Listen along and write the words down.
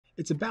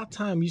It's about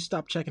time you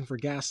stop checking for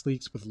gas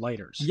leaks with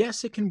lighters.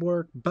 Yes, it can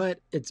work, but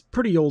it's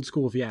pretty old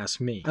school if you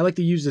ask me. I like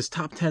to use this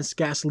TopTes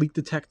gas leak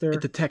detector.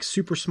 It detects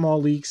super small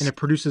leaks and it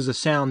produces a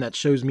sound that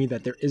shows me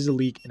that there is a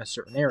leak in a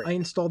certain area. I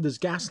installed this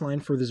gas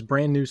line for this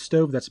brand new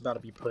stove that's about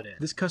to be put in.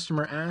 This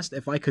customer asked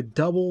if I could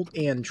double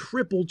and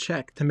triple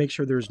check to make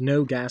sure there's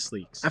no gas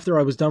leaks. After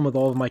I was done with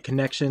all of my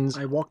connections,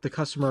 I walked the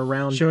customer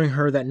around showing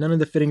her that none of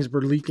the fittings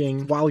were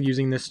leaking while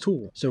using this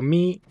tool. So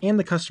me and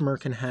the customer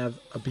can have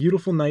a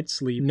beautiful night's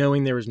sleep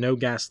knowing there is no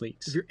gas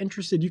leaks. If you're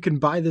interested, you can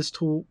buy this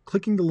tool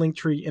clicking the link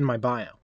tree in my bio.